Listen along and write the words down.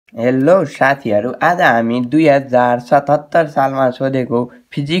Hello साथीहरू, आज हामी 2077 सालमा सोधेको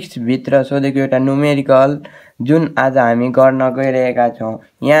फिजिक्सभित्र सोधेको एउटा न्युमेरिकल जुन आज हामी गर्न गइरहेका छौँ।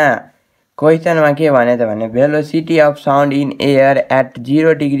 यहाँ क्वेसनमा के भनेछ भने velocity of sound in air at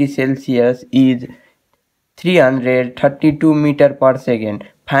 0 degree Celsius is 332 metre per second.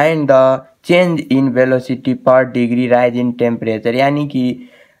 Find the change in velocity per degree rise in temperature. यानी कि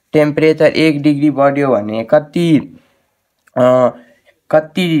टेम्परेचर 1 डिग्री बढ्यो भने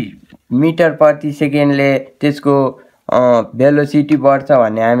कति मिटर प्रति सेकेन्डले त्यसको भेलोसिटी बढ्छ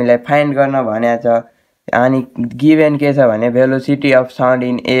भन्ने हामीलाई फाइन्ड गर्न भनेको छ। अनि गिभन के छ भने velocity of sound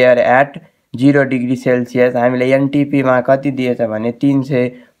in air at 0 degree Celsius हामीलाई एनटिपीमा कति दिएछ भने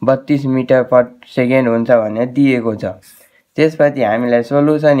 332 मिटर पर सेकेन्ड हुन्छ भन्ने दिएको छ। त्यसपछि हामीलाई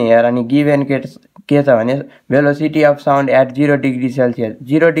सोलुसन हेर। अनि गिभन के छ भने velocity of sound at 0 degree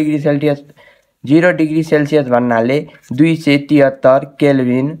Celsius 0 degree Celsius भन्नाले 273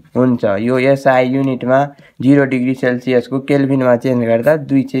 केल्भिन हुन्छ। यो एसआई युनिटमा 0 डिग्री सेल्सियसको केल्भिनमा चेन्ज गर्दा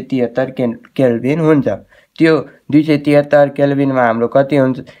 273 केल्भिन हुन्छ। त्यो 273 केल्भिनमा हाम्रो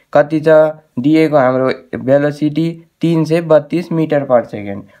कति छ दिएको हाम्रो velocity 332 metre per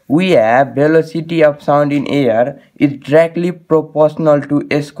second. We have velocity of sound in air is directly proportional two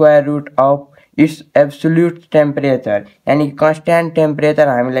square root of its absolute temperature. यानी कन्स्ट्यान्ट टेम्परेचर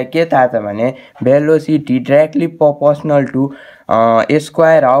हामीलाई के थाहा छ भने velocity directly proportional two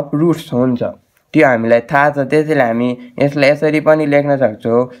square of roots हुन्छ, त्यो हामीलाई थाहा छ। त्यसैले हामी यसलाई यसरी पनि लेख्न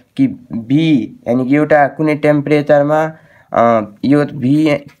सक्छौँ कि भी यानी कि एउटा कुनै टेम्परेचरमा यो भी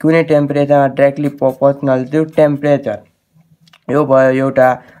कुनै टेम्परेचरमा डाइरेक्टली प्रोपोर्शनल टू टेम्परेचर यो भयो एउटा।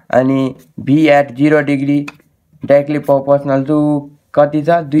 अनि भी at 0 degree directly proportional two कति छ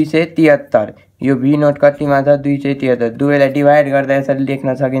 273। यो भी नोट कतिमा छ 273। दुवैलाई डिभाइड गर्दा यसरी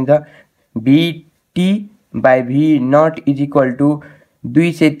लेख्न सकिन्छ VT by V not is equal two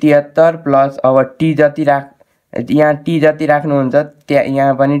 273 plus अब टी जति यहाँ टी जति राख्नुहुन्छ त्यहाँ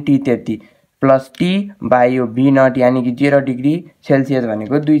यहाँ पनि टी त्यति प्लस टी बाई यो भी नट यानी कि 0 डिग्री सेल्सियस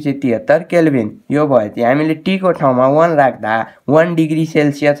भनेको 273 केल्भिन। यो भयो चाहिँ हामीले टी को ठाउँमा 1 राख्दा 1 डिग्री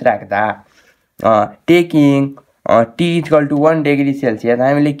सेल्सियस राख्दा taking T equal two 1 degree Celsius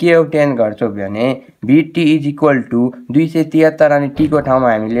हामीले के obtain गर्छौँ भने VT इज इक्वल टू 273 अनि टी को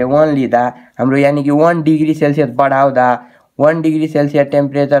ठाउँमा हामीले 1 लिँदा हाम्रो यानी कि 1 degree Celsius बढाउँदा 1 degree Celsius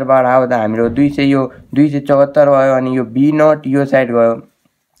temperature बढाउँदा हाम्रो 274 भयो। अनि यो भी नट यो साइड गयो।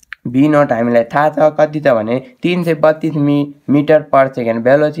 भी नट हामीलाई थाहा छ कति छ भने 332 metre per second.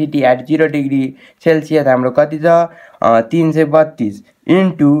 Velocity at 0 degree Celsius हाम्रो कति छ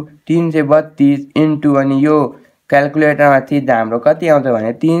 332 इन्टु अनि यो क्यालकुलेटरमा थिच्दा हाम्रो कति आउँछ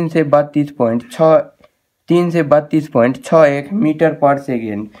भने 332.61 metre per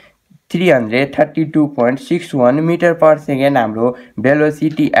second 332.61 metre per second हाम्रो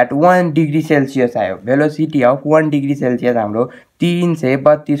भेलोसिटी एट 1 डिग्री सेल्सियस आयो। भेलोसिटी अफ 1 डिग्री सेल्सियस हाम्रो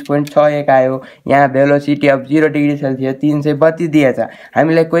 332.61 आयो। यहाँ भेलोसिटी अफ 0 डिग्री सेल्सियस 332 दिएछ।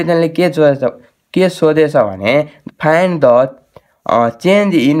 हामीलाई क्वेसनले के सोधेछ भने find the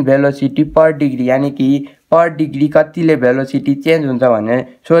change in velocity per degree यानी कि पर डिग्री कतिले भेलोसिटी चेन्ज हुन्छ भन्ने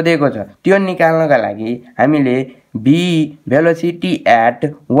सोधेको छ। त्यो निकाल्नका लागि हामीले भेलोसिटी एट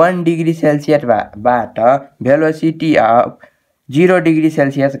 1 डिग्री सेल्सियस बाट भेलोसिटी अफ 0 डिग्री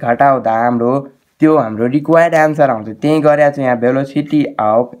सेल्सियस घटाउँदा हाम्रो रिक्वायर्ड एन्सर आउँछ। त्यही गरेको छ यहाँ velocity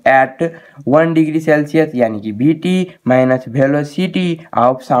of at 1 degree Celsius यानी कि VT minus velocity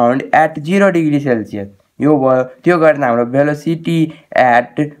of sound at 0 degree Celsius यो भयो। त्यो गर्दा हाम्रो भेलोसिटी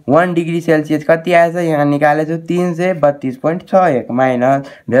एट 1 डिग्री सेल्सियस कति आएछ यहाँ निकालेछौँ 332.61 minus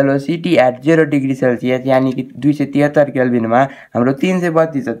velocity at 0 degree Celsius यानी कि 273 केल्भिनमा हाम्रो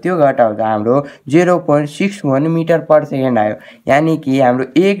 332 छ। त्यो घटाउँदा हाम्रो 0.61 मिटर पर सेकेन्ड आयो। यानी कि हाम्रो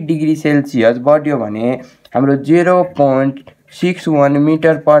 1 डिग्री सेल्सियस बढ्यो भने हाम्रो 0.61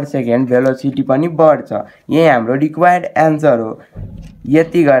 मिटर पर सेकेन्ड भेलोसिटी पनि बढ्छ। यही हाम्रो रिक्वायर्ड एन्सर हो।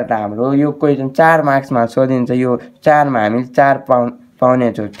 यति गर्दा हाम्रो यो क्वेसन 4 मार्क्समा सोधिन्छ। यो 4 मा हामी 4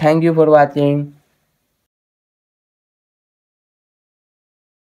 पाउनेछौँ। Thank you for watching.